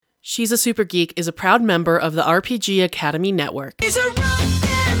She's a Super Geek is a proud member of the RPG Academy Network. She's a rock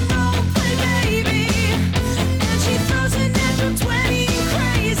and roll play baby, and she throws a natural 20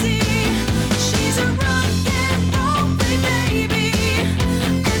 crazy. She's a rock and roll play baby,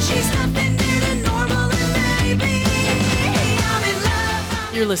 and she's nothing near to normal and maybe I'm in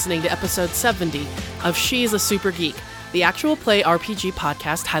love. You're listening to episode 70 of She's a Super Geek, the actual play RPG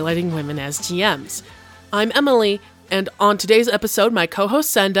podcast highlighting women as GMs. I'm Emily, and on today's episode, my co-host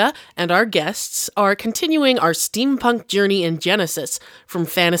Senda and our guests are continuing our steampunk journey in Genesys from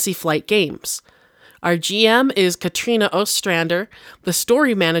Fantasy Flight Games. Our GM is Katrina Ostrander, the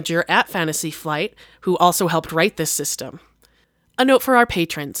story manager at Fantasy Flight, who also helped write this system. A note for our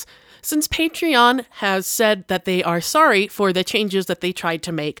patrons. Since Patreon has said that they are sorry for the changes that they tried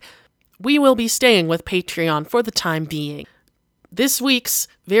to make, we will be staying with Patreon for the time being. This week's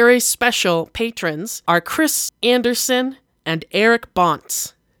very special patrons are Chris Anderson and Eric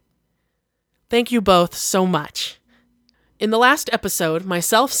Bontz. Thank you both so much. In the last episode,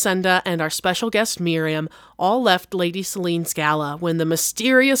 myself, Senda, and our special guest Miriam all left Lady Celine's gala when the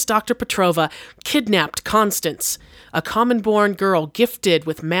mysterious Dr. Petrova kidnapped Constance, a common-born girl gifted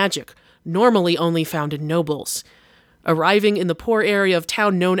with magic, normally only found in nobles. Arriving in the poor area of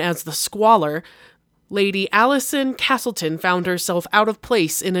town known as the Squalor, Lady Allison Castleton found herself out of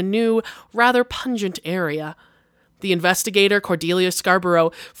place in a new, rather pungent area. The investigator, Cordelia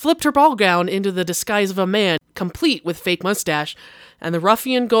Scarborough, flipped her ball gown into the disguise of a man, complete with fake mustache, and the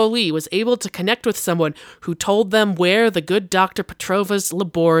ruffian Goli was able to connect with someone who told them where the good Dr. Petrova's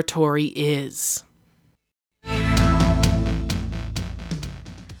laboratory is.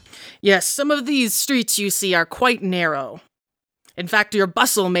 Yes, some of these streets you see are quite narrow. In fact, your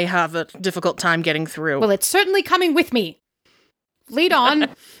bustle may have a difficult time getting through. Well, it's certainly coming with me. Lead on.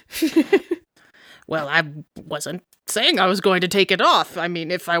 Well, I wasn't saying I was going to take it off. I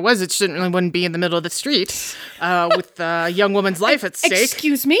mean, if I was, it certainly wouldn't be in the middle of the street with a young woman's life at stake.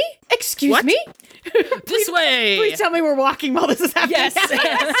 Excuse me? Excuse What? me? This way! Please tell me we're walking while this is happening.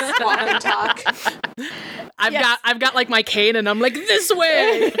 Yes. Walk and talk. I've got like my cane and I'm like, this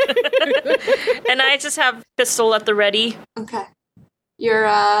way! And I just have pistol at the ready. Okay.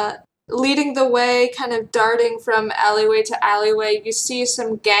 You're leading the way, kind of darting from alleyway to alleyway. You see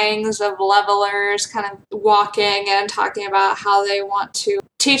some gangs of levelers kind of walking and talking about how they want to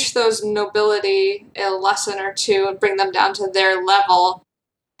teach those nobility a lesson or two and bring them down to their level.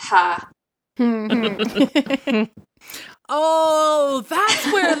 Ha. Oh,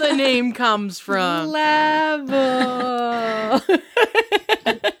 that's where the name comes from. Level.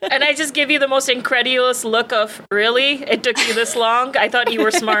 And I just give you the most incredulous look of, really? It took you this long? I thought you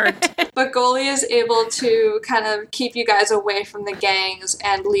were smart. But Goli is able to kind of keep you guys away from the gangs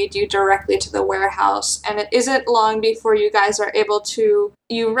and lead you directly to the warehouse. And it isn't long before you guys are able to...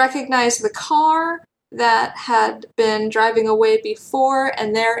 You recognize the car that had been driving away before,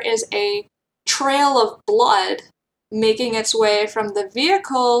 and there is a trail of blood making its way from the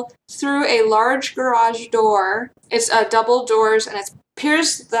vehicle through a large garage door. It's double doors, and it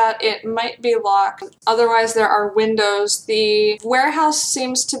appears that it might be locked. Otherwise, there are windows. The warehouse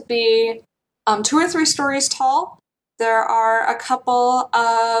seems to be 2 or 3 stories tall. There are a couple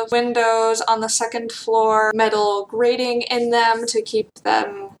of windows on the second floor, metal grating in them to keep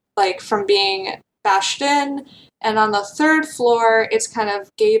them from being bashed in. And on the third floor, it's kind of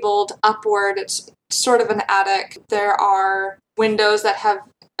gabled upward. It's sort of an attic. There are windows that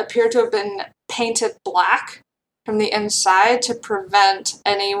appear to have been painted black from the inside to prevent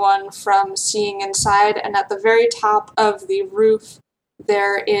anyone from seeing inside. And at the very top of the roof,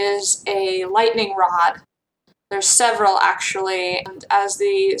 there is a lightning rod. There's several, actually. And as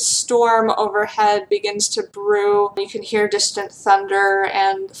the storm overhead begins to brew, you can hear distant thunder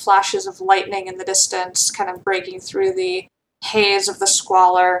and flashes of lightning in the distance, kind of breaking through the haze of the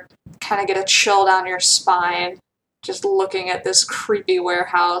squalor. Kind of get a chill down your spine, just looking at this creepy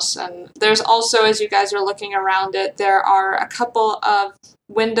warehouse. And there's also, as you guys are looking around it, there are a couple of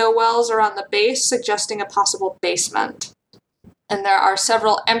window wells around the base, suggesting a possible basement. And there are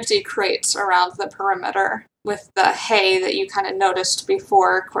several empty crates around the perimeter with the hay that you kind of noticed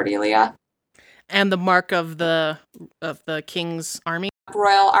before, Cordelia. And the mark of the King's army?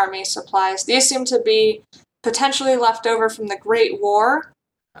 Royal Army supplies. These seem to be potentially left over from the Great War.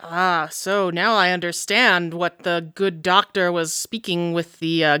 Ah, so now I understand what the good doctor was speaking with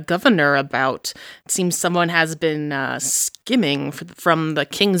the governor about. It seems someone has been skimming from the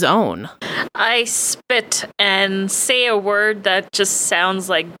king's own. I spit and say a word that just sounds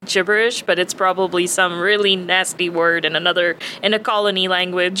like gibberish, but it's probably some really nasty word in a colony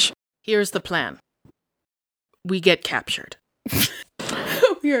language. Here's the plan. We get captured.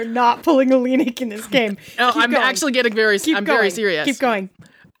 We are not pulling a Lenik in this game. No, Keep I'm going. actually getting very serious. Keep going.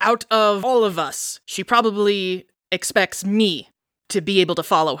 Out of all of us, she probably expects me to be able to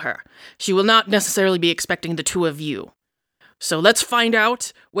follow her. She will not necessarily be expecting the two of you. So let's find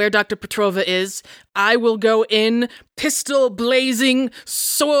out where Dr. Petrova is. I will go in, pistol blazing,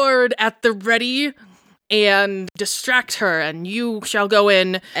 sword at the ready, and distract her, and you shall go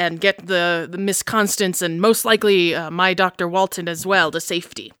in and get the Miss Constance and most likely my Dr. Walton as well to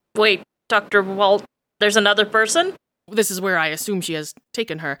safety. Wait, Dr. Walt, there's another person? This is where I assume she has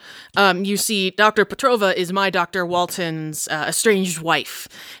taken her. You see, Dr. Petrova is my Dr. Walton's estranged wife,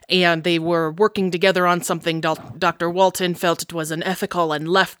 and they were working together on something. Dr. Walton felt it was unethical and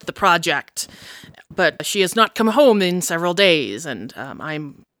left the project, but she has not come home in several days, and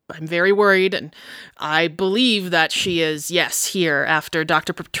I'm very worried, and I believe that she is, yes, here after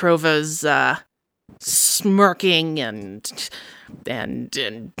Dr. Petrova's smirking and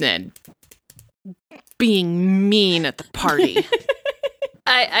being mean at the party.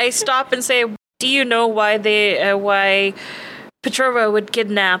 I stop and say, do you know why why Petrova would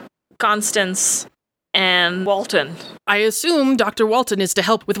kidnap Constance and Walton? I assume Dr. Walton is to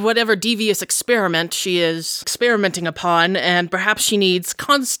help with whatever devious experiment she is experimenting upon, and perhaps she needs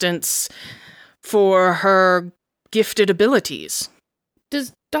Constance for her gifted abilities.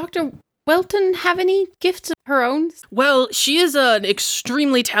 Does Dr. Welton have any gifts of her own? Well, she is an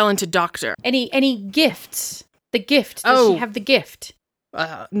extremely talented doctor. Any gifts? The gift. Does she have the gift?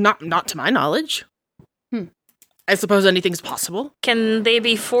 Not to my knowledge. I suppose anything's possible. Can they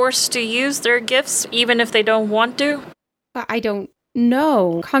be forced to use their gifts even if they don't want to? I don't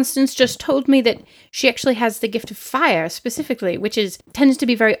know. Constance just told me that she actually has the gift of fire specifically, which tends to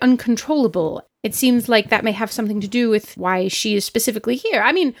be very uncontrollable. It seems like that may have something to do with why she is specifically here.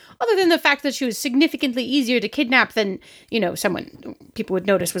 I mean, other than the fact that she was significantly easier to kidnap than, someone people would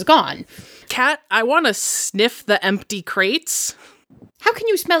notice was gone. Kat, I want to sniff the empty crates. How can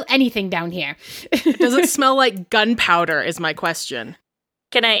you smell anything down here? Does it smell like gunpowder is my question.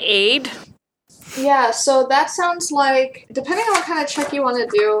 Can I aid? Yeah, so that sounds like, depending on what kind of check you want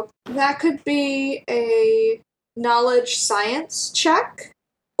to do, that could be a knowledge science check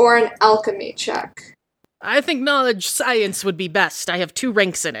or an alchemy check. I think knowledge science would be best. I have 2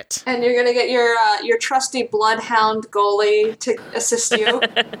 ranks in it. And you're gonna get your trusty bloodhound goalie to assist you.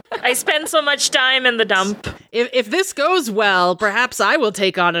 I spend so much time in the dump. If this goes well, perhaps I will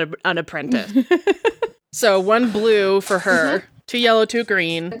take on an apprentice. So 1 blue for her, 2 yellow, 2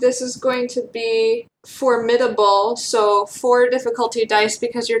 green. This is going to be formidable, so 4 difficulty dice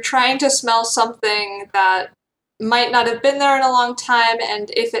because you're trying to smell something that might not have been there in a long time, and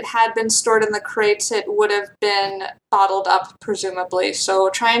if it had been stored in the crates, it would have been bottled up, presumably.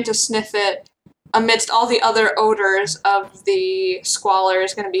 So trying to sniff it amidst all the other odors of the squalor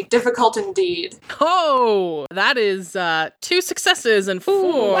is going to be difficult indeed. Oh, that is 2 successes and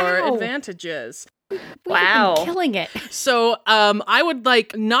 4 wow. advantages. Wow. We've been killing it. So I would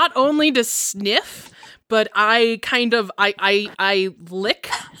like not only to sniff, but I kind of I lick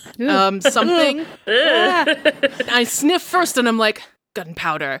something. I sniff first, and I'm like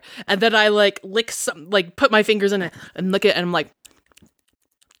gunpowder, and then I lick some, put my fingers in it and lick it, and I'm like,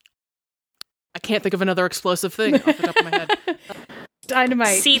 I can't think of another explosive thing off the top of my head.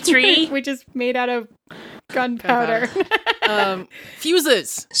 Dynamite. C3? Which is made out of gunpowder.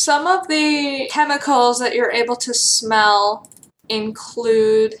 Fuses. Some of the chemicals that you're able to smell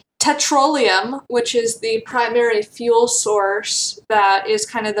include tetrolium, which is the primary fuel source that is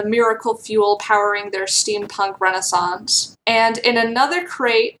kind of the miracle fuel powering their steampunk renaissance. And in another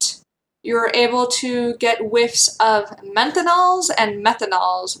crate, you're able to get whiffs of menthanols and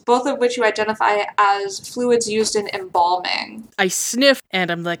methanols, both of which you identify as fluids used in embalming. I sniff,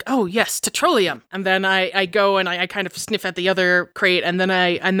 and I'm like, oh yes, tetrolium. And then I go and I kind of sniff at the other crate, and then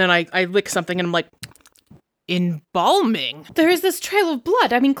I lick something, and I'm like, embalming? There is this trail of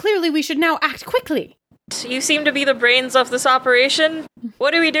blood. I mean, clearly we should now act quickly. You seem to be the brains of this operation.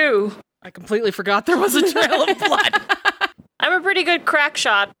 What do we do? I completely forgot there was a trail of blood. I'm a pretty good crack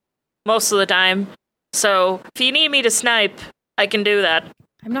shot most of the time. So if you need me to snipe, I can do that.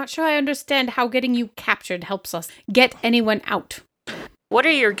 I'm not sure I understand how getting you captured helps us get anyone out. What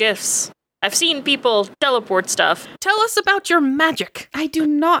are your gifts? I've seen people teleport stuff. Tell us about your magic. I do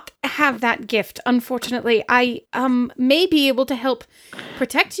not have that gift, unfortunately. I may be able to help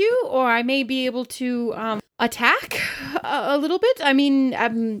protect you, or I may be able to attack a little bit. I mean,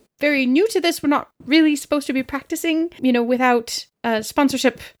 I'm very new to this. We're not really supposed to be practicing, without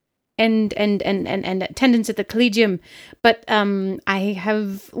sponsorship and attendance at the Collegium. But I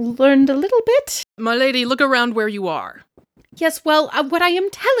have learned a little bit. My lady, look around where you are. Yes, well, what I am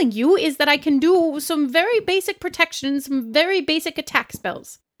telling you is that I can do some very basic protection, some very basic attack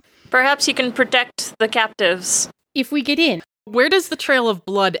spells. Perhaps you can protect the captives. If we get in. Where does the trail of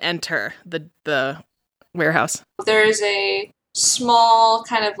blood enter the warehouse? There's a small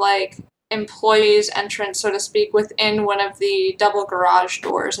kind of like employee's entrance, so to speak, within one of the double garage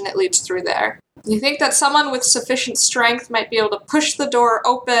doors, and it leads through there. You think that someone with sufficient strength might be able to push the door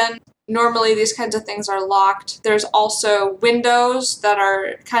open. Normally, these kinds of things are locked. There's also windows that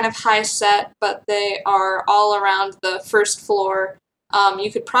are kind of high set, but they are all around the first floor.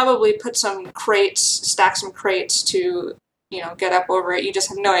 You could probably put stack some crates to, get up over it. You just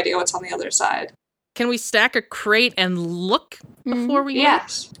have no idea what's on the other side. Can we stack a crate and look before we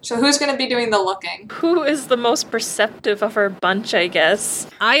Yes. So who's going to be doing the looking? Who is the most perceptive of our bunch, I guess?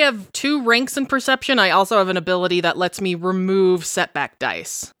 I have 2 ranks in perception. I also have an ability that lets me remove setback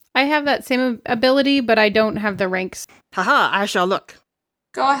dice. I have that same ability, but I don't have the ranks. Haha, I shall look.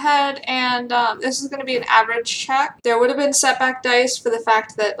 Go ahead and this is going to be an average check. There would have been setback dice for the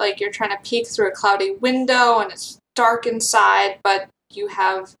fact that you're trying to peek through a cloudy window and it's dark inside, but you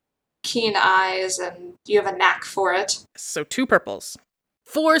have keen eyes and you have a knack for it. So 2 purples.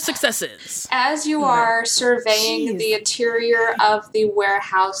 4 successes. As you are surveying the interior of the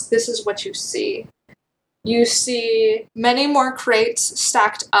warehouse, this is what you see. You see many more crates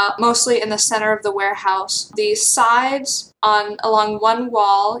stacked up, mostly in the center of the warehouse. The sides, along one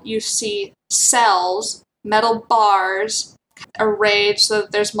wall, you see cells, metal bars, arrayed so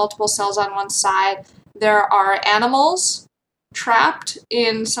that there's multiple cells on one side. There are animals trapped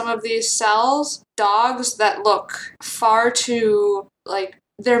in some of these cells, dogs that look far too,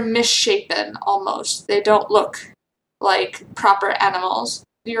 they're misshapen almost. They don't look like proper animals.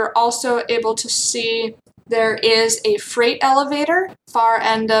 You're also able to see there is a freight elevator, far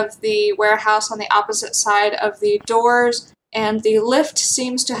end of the warehouse on the opposite side of the doors, and the lift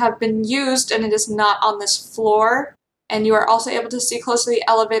seems to have been used and it is not on this floor. And you are also able to see close to the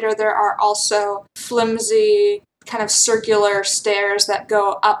elevator, there are also flimsy, kind of circular stairs that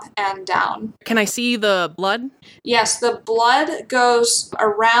go up and down. Can I see the blood? Yes, the blood goes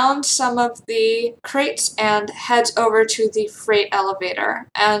around some of the crates and heads over to the freight elevator.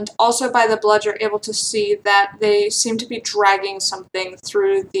 And also by the blood, you're able to see that they seem to be dragging something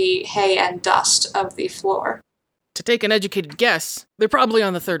through the hay and dust of the floor. To take an educated guess, they're probably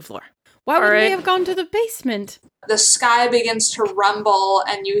on the 3rd floor. Why would Alright. they have gone to the basement? The sky begins to rumble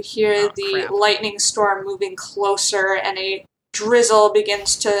and you hear the crap. lightning storm moving closer and a drizzle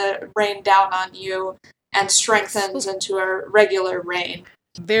begins to rain down on you and strengthens into a regular rain.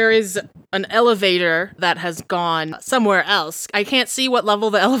 There is an elevator that has gone somewhere else. I can't see what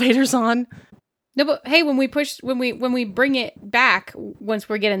level the elevator's on. No, but hey, when we bring it back, once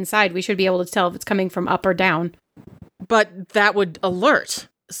we get inside, we should be able to tell if it's coming from up or down. But that would alert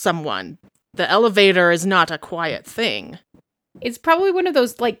someone. The elevator is not a quiet thing. It's probably one of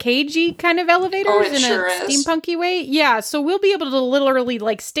those cagey kind of elevators it in sure a is. steampunky way. Yeah, so we'll be able to literally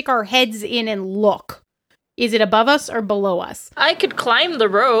stick our heads in and look. Is it above us or below us? I could climb the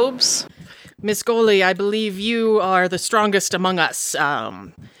ropes. Miss Goley, I believe you are the strongest among us.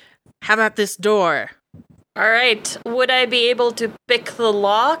 How about this door? All right. Would I be able to pick the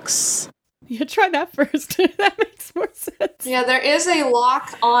locks? Yeah, try that first. That makes more sense. Yeah, there is a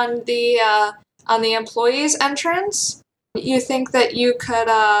lock on the employee's entrance. You think that you could,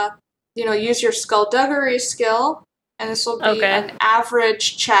 use your skullduggery skill, and this will be an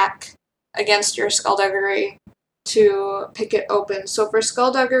average check against your skullduggery to pick it open. So for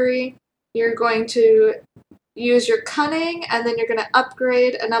skullduggery, you're going to use your cunning, and then you're going to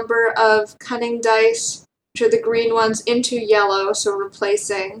upgrade a number of cunning dice, which are the green ones, into yellow, so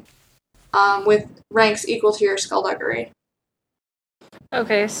replacing, with ranks equal to your skullduggery.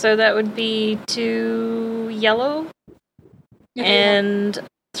 Okay, so that would be 2 yellow and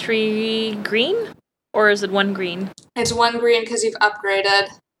 3 green? Or is it 1 green? It's 1 green because you've upgraded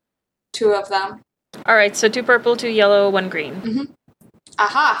 2 of them. All right, so 2 purple, 2 yellow, 1 green. Mm-hmm.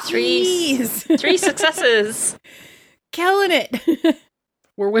 Aha! 3 successes. Killing it.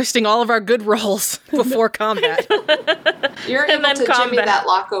 We're wasting all of our good rolls before combat. You're And able then to jimmy combat. that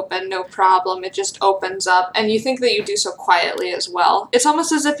lock open, no problem. It just opens up, and you think that you do so quietly as well. It's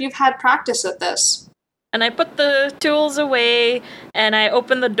almost as if you've had practice at this. And I put the tools away, and I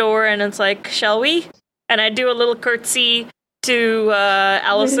open the door, and it's like, shall we? And I do a little curtsy to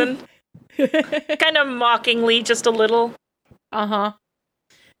Allison. Kind of mockingly, just a little. Uh-huh.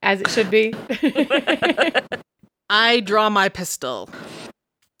 As it should be. I draw my pistol.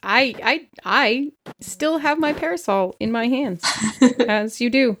 I still have my parasol in my hands, as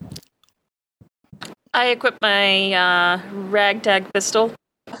you do. I equip my ragtag pistol.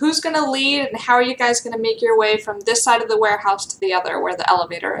 Who's going to lead, and how are you guys going to make your way from this side of the warehouse to the other, where the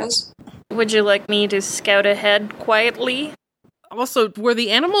elevator is? Would you like me to scout ahead quietly? Also, were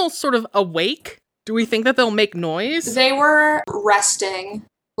the animals sort of awake? Do we think that they'll make noise? They were resting,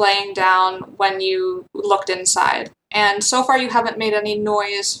 laying down when you looked inside. And so far you haven't made any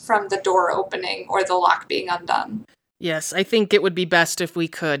noise from the door opening or the lock being undone. Yes, I think it would be best if we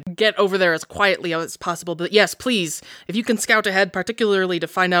could get over there as quietly as possible. But yes, please, if you can scout ahead, particularly to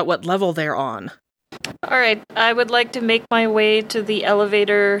find out what level they're on. Alright, I would like to make my way to the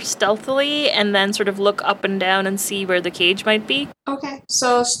elevator stealthily and then sort of look up and down and see where the cage might be. Okay,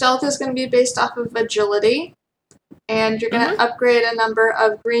 so stealth is going to be based off of agility. And you're going to upgrade a number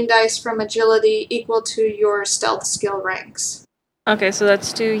of green dice from agility equal to your stealth skill ranks. Okay, so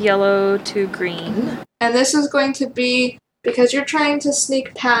that's 2 yellow, 2 green. And this is going to be, because you're trying to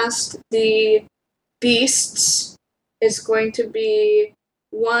sneak past the beasts, it's going to be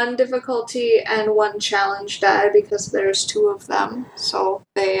 1 difficulty and 1 challenge die, because there's 2 of them. So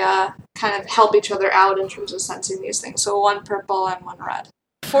they kind of help each other out in terms of sensing these things. So 1 purple and 1 red.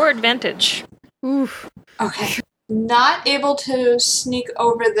 4 advantage. Oof. Okay. Not able to sneak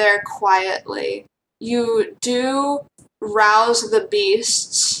over there quietly. You do rouse the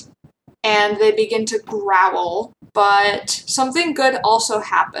beasts, and they begin to growl, but something good also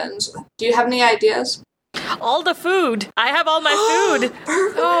happens. Do you have any ideas? All the food! I have all my food!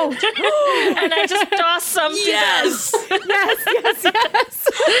 Oh. And I just toss some to Yes! Yes.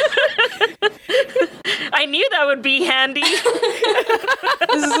 I knew that would be handy.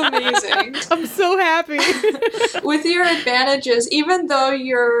 This is amazing. I'm so happy. With your advantages, even though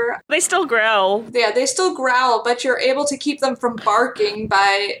They still growl. they still growl, but you're able to keep them from barking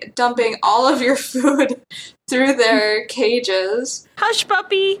by dumping all of your food through their cages. Hush,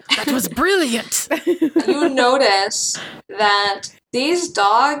 puppy! That was brilliant! You notice that these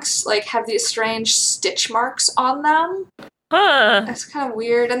dogs have these strange stitch marks on them. Huh. That's kind of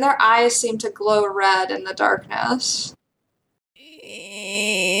weird, and their eyes seem to glow red in the darkness.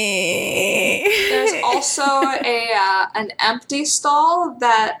 There's also an empty stall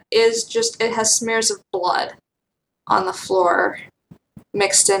that is it has smears of blood on the floor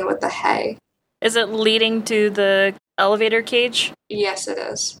mixed in with the hay. Is it leading to the elevator cage? Yes, it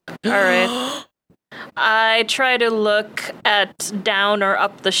is. Alright. I try to look down or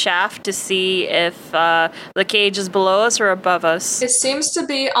up the shaft to see if the cage is below us or above us. It seems to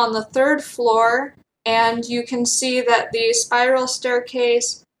be on the 3rd floor, and you can see that the spiral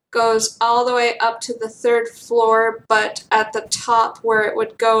staircase goes all the way up to the 3rd floor, but at the top where it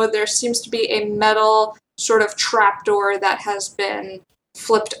would go, there seems to be a metal sort of trapdoor that has been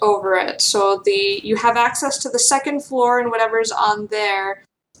flipped over it. So you have access to the 2nd floor and whatever's on there.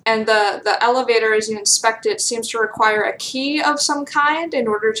 And the elevator, as you inspect it, seems to require a key of some kind in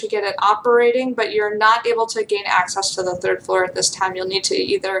order to get it operating, but you're not able to gain access to the 3rd floor at this time. You'll need to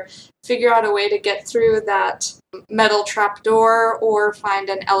either figure out a way to get through that metal trapdoor or find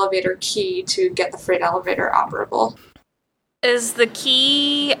an elevator key to get the freight elevator operable. Is the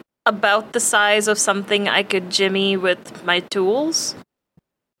key about the size of something I could jimmy with my tools?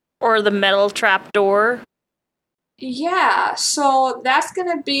 Or the metal trapdoor? Yeah, so that's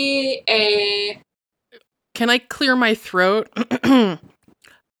going to be a... Can I clear my throat?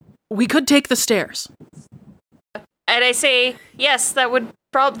 We could take the stairs. And I say, yes, that was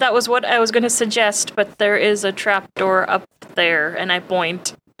what I was going to suggest, but there is a trapdoor up there, and I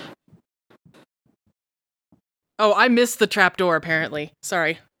point. Oh, I missed the trapdoor, apparently.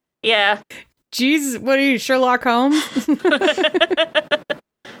 Sorry. Yeah. Jeez, what are you, Sherlock Holmes?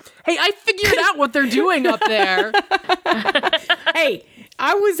 Hey, I figured out what they're doing up there. Hey,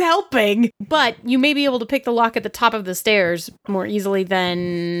 I was helping. But you may be able to pick the lock at the top of the stairs more easily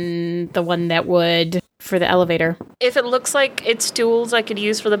than the one that would for the elevator. If it looks like it's tools I could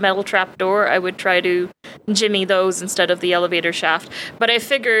use for the metal trapdoor, I would try to jimmy those instead of the elevator shaft. But I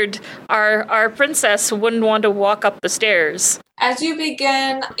figured our princess wouldn't want to walk up the stairs. As you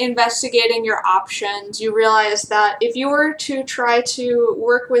begin investigating your options, you realize that if you were to try to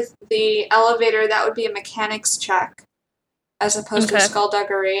work with the elevator, that would be a mechanics check as opposed to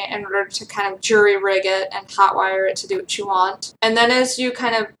skullduggery in order to kind of jury rig it and hotwire it to do what you want. And then as you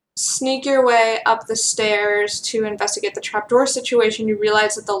kind of sneak your way up the stairs to investigate the trapdoor situation, you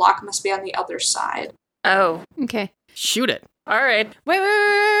realize that the lock must be on the other side. Oh. Okay. Shoot it. All right. Wait.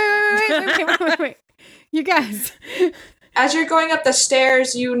 You guys. As you're going up the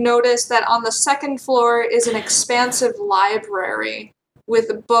stairs, you notice that on the 2nd floor is an expansive library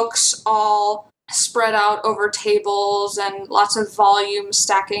with books all spread out over tables and lots of volume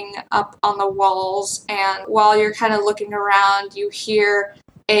stacking up on the walls. And while you're kind of looking around, you hear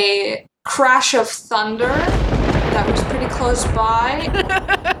a crash of thunder that was pretty close by,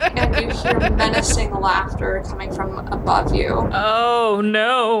 and you hear menacing laughter coming from above you. Oh,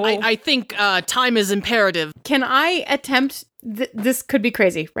 no. I think time is imperative. Can I attempt? This could be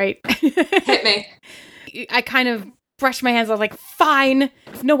crazy, right? Hit me. I kind of brush my hands. I was like, fine,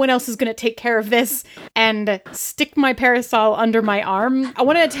 if no one else is going to take care of this, and stick my parasol under my arm. I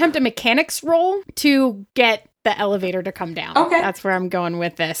want to attempt a mechanics roll to get the elevator to come down. Okay. That's where I'm going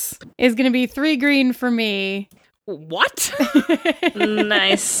with this. It's going to be 3 green for me. What?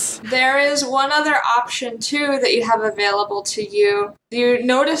 Nice. There is one other option, too, that you have available to you. You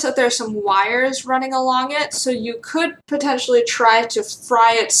notice that there's some wires running along it, so you could potentially try to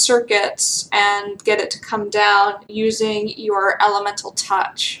fry its circuits and get it to come down using your elemental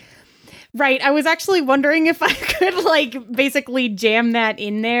touch. Right, I was actually wondering if I could, like, basically jam that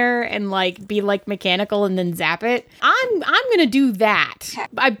in there and, like, be, like, mechanical and then zap it. I'm gonna do that. Okay.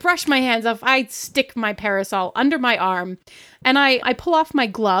 I brush my hands off, I stick my parasol under my arm, and I pull off my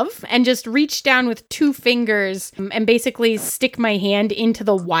glove and just reach down with 2 fingers and basically stick my hand into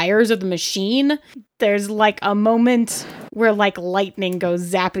the wires of the machine. There's, like, a moment where, like, lightning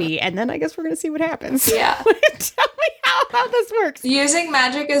goes zappy, and then I guess we're gonna see what happens. Yeah. Tell me how this works. Using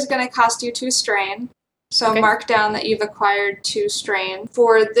magic is going to cost you 2 strain. So Okay. mark down that you've acquired 2 strain.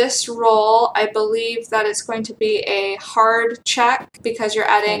 For this roll, I believe that it's going to be a hard check because you're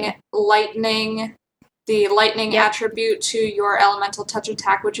adding the lightning attribute to your elemental touch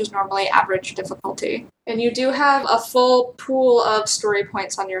attack, which is normally average difficulty. And you do have a full pool of story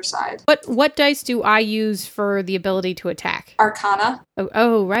points on your side. What dice do I use for the ability to attack? Arcana.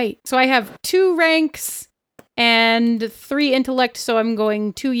 Oh, right. So I have 2 ranks and 3 intellect, so I'm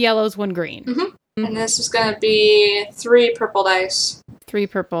going 2 yellows, 1 green. And this is going to be 3 purple dice. 3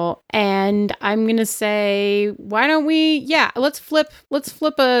 purple. And I'm going to say, why don't we, let's flip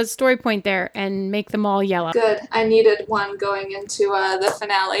a story point there and make them all yellow. Good. I needed one going into the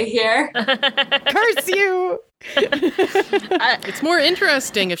finale here. Curse you! It's more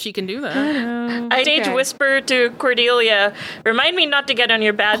interesting if she can do that. I stage whisper to Cordelia, remind me not to get on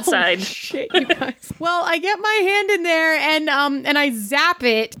your bad side. Shit, you guys. Well, I get my hand in there and I zap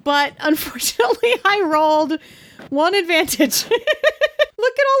it, but unfortunately I rolled 1 advantage.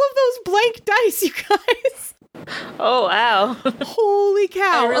 Look at all of those blank dice, you guys. Oh, wow. Holy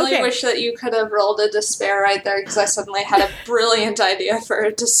cow. I really Okay. wish that you could have rolled a despair right there because I suddenly had a brilliant idea for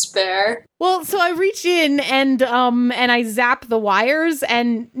a despair. Well, so I reach in and I zap the wires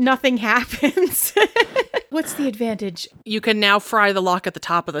and nothing happens. What's the advantage? You can now fry the lock at the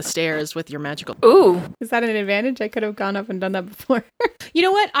top of the stairs with your magical. Ooh. Is that an advantage? I could have gone up and done that before. You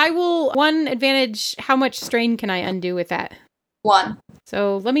know what? I will 1 advantage. How much strain can I undo with that? 1.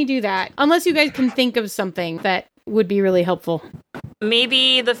 So let me do that. Unless you guys can think of something that would be really helpful.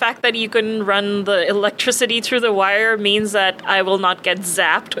 Maybe the fact that you can run the electricity through the wire means that I will not get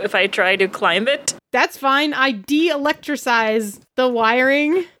zapped if I try to climb it. That's fine. I de-electricize the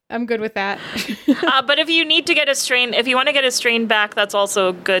wiring. I'm good with that. But if you need to get a strain, if you want to get a strain back, that's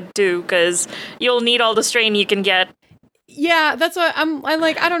also good too, because you'll need all the strain you can get. Yeah, that's what I'm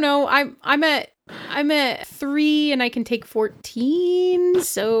like, I don't know. I'm at 3 and I can take 14,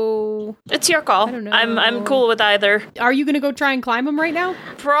 so It's your call. I don't know. I'm cool with either. are you gonna go try and climb them right now?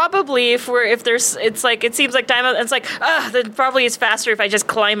 Probably it seems like time. It's like then probably it's faster if I just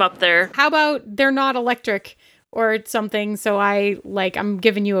climb up there. How about they're not electric or something, so I'm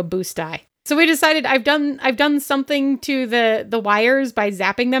giving you a boost die. So we decided I've done something to the wires by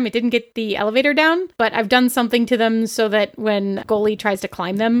zapping them. It didn't get the elevator down, but I've done something to them so that when Goalie tries to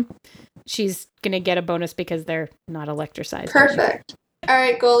climb them, she's gonna get a bonus because they're not electricized. Perfect. All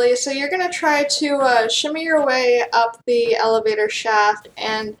right, Goalie. So you're going to try to shimmy your way up the elevator shaft,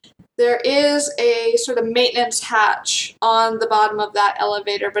 and there is a sort of maintenance hatch on the bottom of that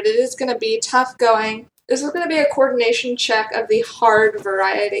elevator, but it is going to be tough going. This is going to be a coordination check of the hard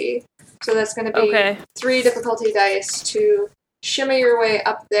variety. So that's going to be 3 difficulty dice to shimmy your way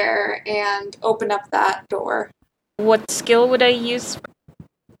up there and open up that door. What skill would I use?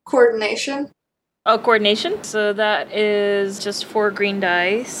 Coordination. Oh, coordination. So that is just 4 green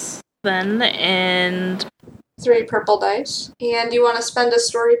dice then, and 3 purple dice. And you want to spend a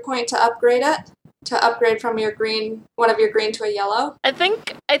story point to upgrade it? To upgrade from one of your green to a yellow? I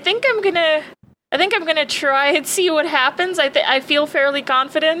think I'm gonna try and see what happens. I feel fairly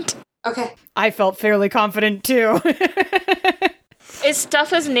confident. Okay. I felt fairly confident too. Is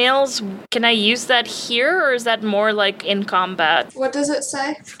tough as nails, can I use that here, or is that more like in combat? What does it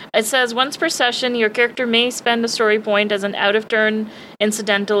say? It says, once per session, your character may spend a story point as an out-of-turn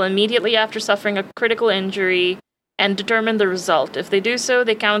incidental immediately after suffering a critical injury and determine the result. If they do so,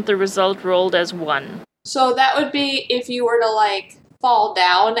 they count the result rolled as 1. So that would be if you were to, like, fall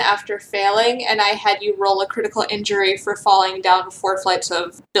down after failing, and I had you roll a critical injury for falling down 4 flights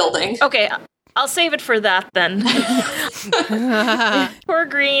of building. Okay, I'll save it for that then. 4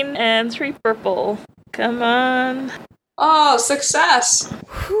 green and 3 purple. Come on. Oh, success!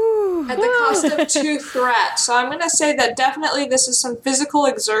 At the cost of 2 threat. So I'm going to say that definitely this is some physical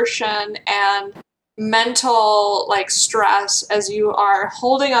exertion and mental, like, stress as you are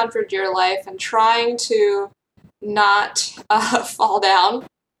holding on for dear life and trying to not fall down.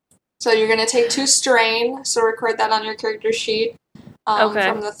 So you're going to take 2 strain, so record that on your character sheet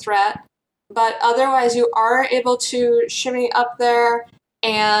from the threat. But otherwise, you are able to shimmy up there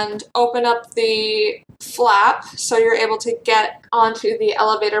and open up the flap, so you're able to get onto the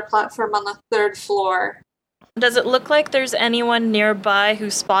elevator platform on the 3rd floor. Does it look like there's anyone nearby who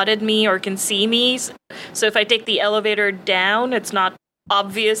spotted me or can see me? So if I take the elevator down, it's not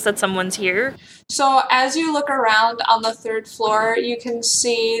obvious that someone's here? So as you look around on the 3rd floor, you can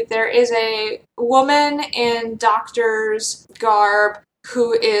see there is a woman in doctor's garb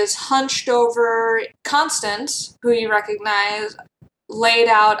who is hunched over Constance, who you recognize, laid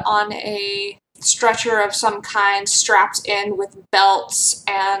out on a stretcher of some kind, strapped in with belts,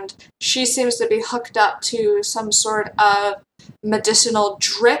 and she seems to be hooked up to some sort of medicinal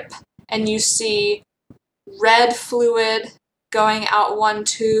drip, and you see red fluid going out one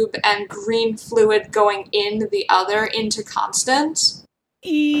tube and green fluid going in the other into Constance.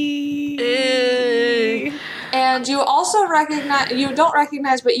 And you also don't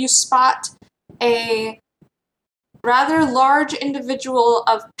recognize, but you spot a rather large individual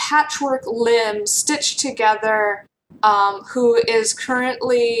of patchwork limbs stitched together, who is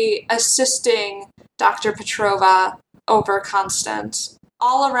currently assisting Dr. Petrova over Constance.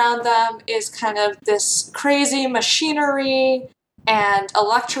 All around them is kind of this crazy machinery and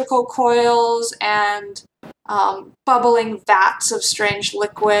electrical coils and bubbling vats of strange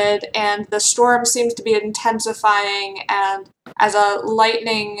liquid, and the storm seems to be intensifying, and as a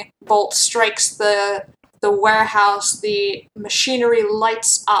lightning bolt strikes the warehouse, the machinery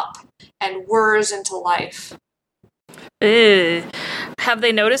lights up and whirs into life. Have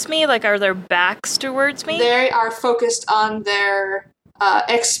they noticed me? Like, are their backs towards me? They are focused on their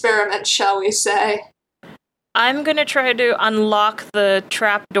experiment, shall we say. I'm gonna try to unlock the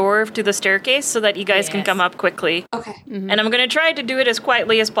trap door to the staircase so that you guys can come up quickly. Okay. Mm-hmm. And I'm gonna try to do it as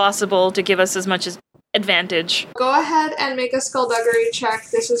quietly as possible to give us as much as advantage. Go ahead and make a skullduggery check.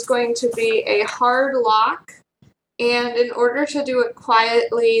 This is going to be a hard lock, and in order to do it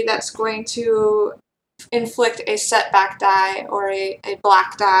quietly, that's going to inflict a setback die or a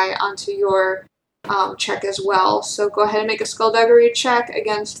black die onto your check as well. So go ahead and make a skullduggery check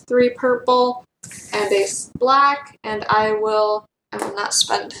against 3 purple and a black, and I will not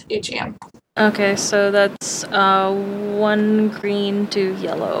spend a GM. Okay, so that's 1 green to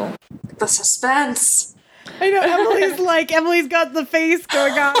yellow. The suspense. I know, Emily's got the face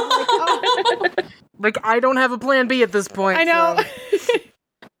going on. Like, oh. Like, I don't have a plan B at this point. I know. So.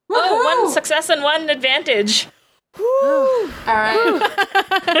 Oh, 1 success and 1 advantage. Alright.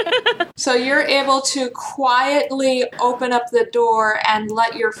 So you're able to quietly open up the door and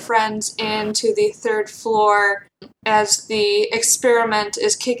let your friends into the 3rd floor as the experiment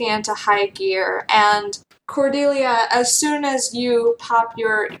is kicking into high gear. And Cordelia, as soon as you poke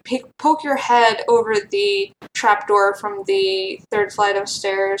your head over the trapdoor from the 3rd flight of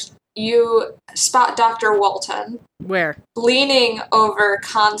stairs, you spot Dr. Walton. Where? Leaning over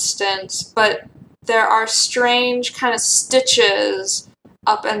Constance, but there are strange kind of stitches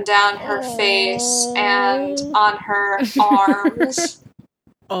up and down her face and on her arms.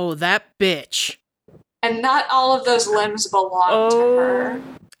 Oh, that bitch. And not all of those limbs belong to her.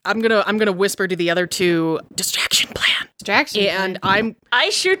 I'm gonna whisper to the other 2, distraction plan. And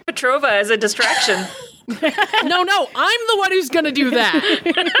I shoot Petrova as a distraction. No, I'm the one who's gonna do that.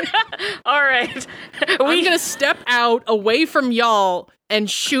 All right. I'm gonna step out away from y'all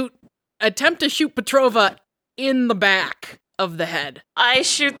and attempt to shoot Petrova in the back of the head. I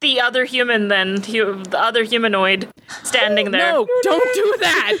shoot the other human then, the other humanoid standing there. No, don't do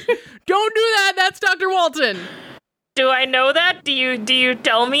that. Don't do that. That's Dr. Walton. Do I know that? Do you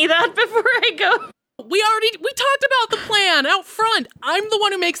tell me that before I go? We talked about the plan out front. I'm the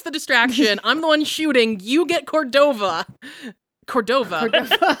one who makes the distraction. I'm the one shooting. You get Cordova. Cordova.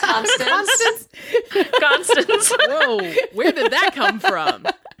 Constance. Constance. Whoa, where did that come from?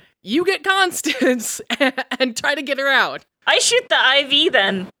 You get Constance and try to get her out. I shoot the IV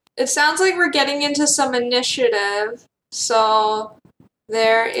then. It sounds like we're getting into some initiative. So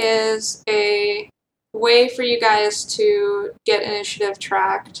there is a way for you guys to get initiative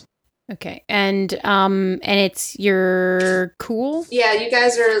tracked. Okay, and it's your cool. Yeah, you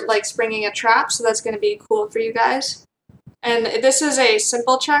guys are like springing a trap, so that's going to be cool for you guys. And this is a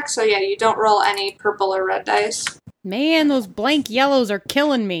simple check, so yeah, you don't roll any purple or red dice. Man, those blank yellows are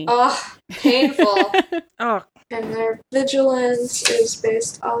killing me. Oh, painful. Oh, And their vigilance is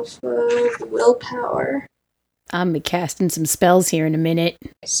based off of willpower. I'm be casting some spells here in a minute.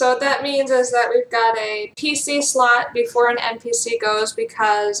 So what that means is that we've got a PC slot before an NPC goes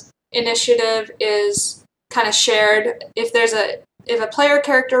because initiative is kind of shared. If a player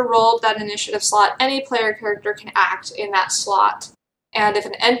character rolled that initiative slot, any player character can act in that slot. And if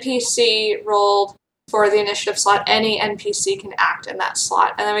an NPC rolled for the initiative slot, any NPC can act in that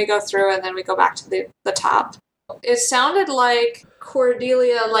slot. And then we go through and then we go back to the top. It sounded like,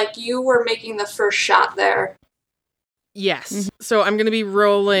 Cordelia, like you were making the first shot there. yes. So I'm going to be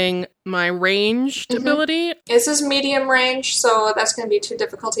rolling my ranged ability. This is medium range, so that's going to be 2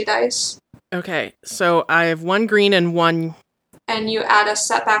 difficulty dice. Okay, so I have 1 green and 1, And you add a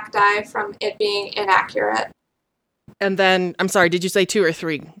setback die from it being inaccurate. and then, I'm sorry, did you say 2 or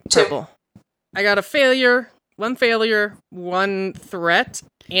 3 2. purple? I got a failure, 1 threat,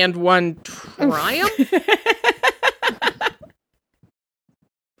 and 1 triumph?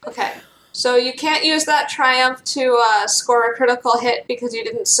 Okay. So you can't use that triumph to score a critical hit because you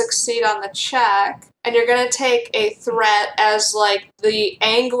didn't succeed on the check. And you're going to take a threat as, like, the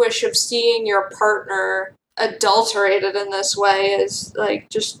anguish of seeing your partner adulterated in this way is, like,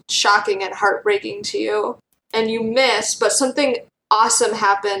 just shocking and heartbreaking to you. And you miss, but something awesome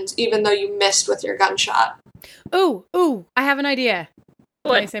happens even though you missed with your gunshot. Ooh, I have an idea.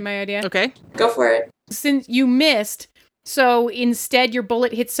 Can I What? say my idea? Okay. Go for it. Since you missed, so instead your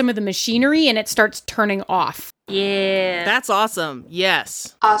bullet hits some of the machinery and it starts turning off. Yeah. That's awesome.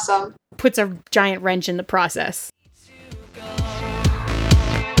 Yes. Awesome. Puts a giant wrench in the process.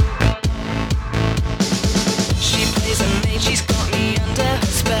 She plays a maid, she's got me under her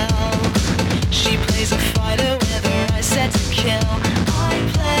spell. She plays a fighter with her eyes set to kill. I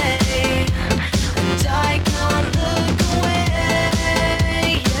play, and I can't look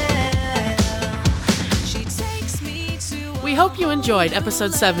away. Yeah. She takes me to. We hope you enjoyed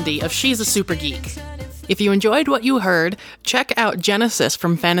episode 70 of She's a Super Geek. If you enjoyed what you heard, check out Genesys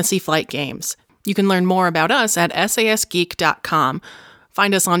from Fantasy Flight Games. You can learn more about us at sasgeek.com.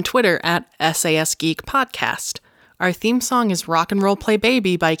 Find us on Twitter at sasgeekpodcast. Our theme song is Rock and Roll Play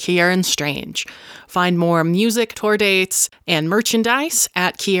Baby by Kieran Strange. Find more music, tour dates, and merchandise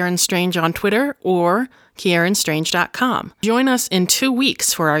at Kieran Strange on Twitter or kieranstrange.com. Join us in 2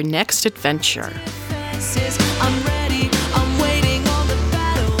 weeks for our next adventure. I'm ready.